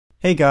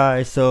Hey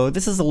guys, so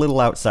this is a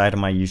little outside of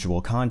my usual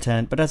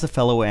content, but as a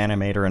fellow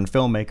animator and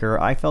filmmaker,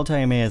 I felt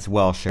I may as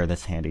well share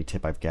this handy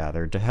tip I've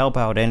gathered to help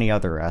out any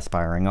other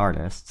aspiring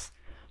artists.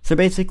 So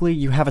basically,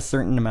 you have a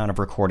certain amount of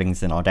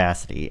recordings in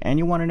Audacity, and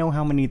you want to know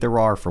how many there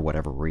are for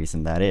whatever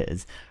reason that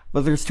is,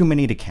 but there's too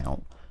many to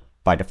count.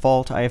 By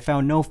default, I have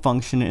found no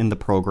function in the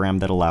program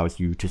that allows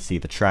you to see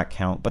the track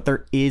count, but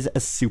there is a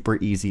super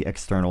easy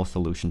external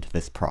solution to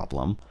this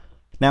problem.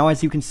 Now,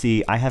 as you can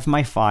see, I have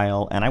my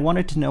file, and I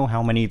wanted to know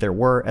how many there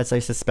were, as I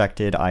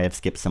suspected I have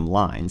skipped some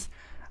lines.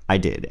 I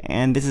did,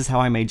 and this is how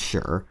I made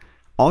sure.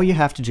 All you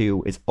have to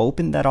do is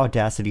open that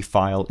Audacity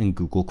file in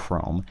Google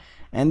Chrome,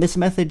 and this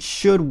method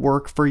should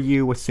work for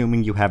you,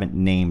 assuming you haven't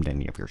named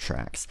any of your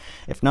tracks.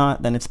 If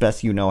not, then it's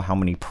best you know how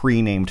many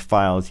pre-named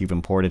files you've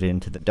imported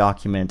into the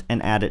document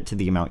and add it to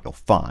the amount you'll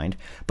find,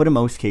 but in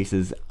most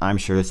cases, I'm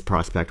sure this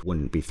prospect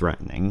wouldn't be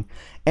threatening.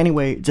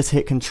 Anyway, just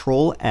hit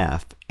Control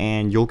F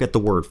and you'll get the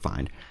word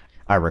find.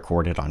 I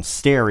recorded on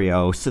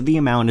stereo, so the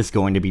amount is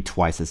going to be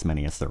twice as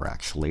many as there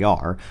actually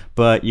are,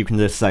 but you can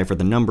decipher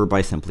the number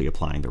by simply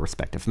applying the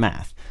respective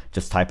math.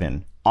 Just type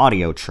in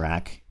audio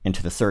track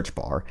into the search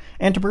bar,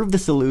 and to prove the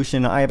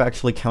solution, I have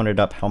actually counted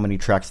up how many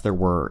tracks there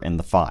were in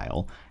the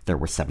file. There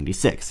were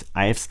 76.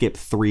 I have skipped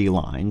 3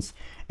 lines,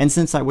 and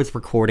since I was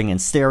recording in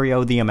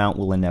stereo, the amount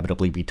will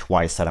inevitably be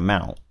twice that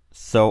amount.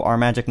 So our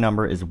magic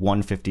number is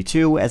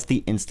 152, as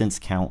the instance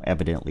count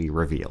evidently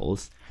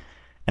reveals.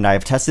 And I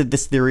have tested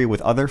this theory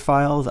with other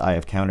files. I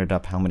have counted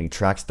up how many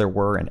tracks there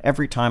were, and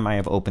every time I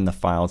have opened the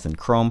files in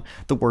Chrome,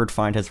 the word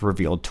find has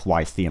revealed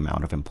twice the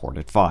amount of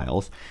imported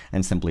files,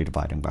 and simply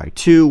dividing by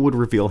 2 would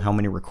reveal how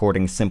many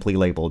recordings simply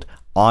labeled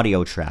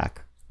audio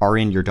track are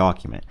in your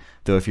document,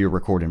 though if you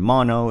record in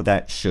mono,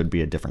 that should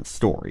be a different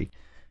story.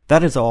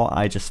 That is all.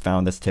 I just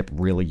found this tip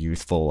really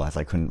useful as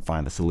I couldn't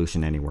find the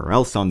solution anywhere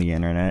else on the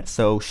internet,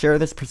 so share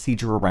this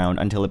procedure around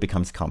until it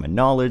becomes common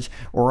knowledge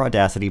or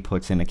Audacity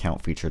puts in a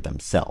count feature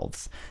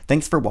themselves.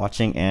 Thanks for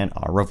watching and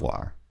au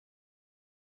revoir.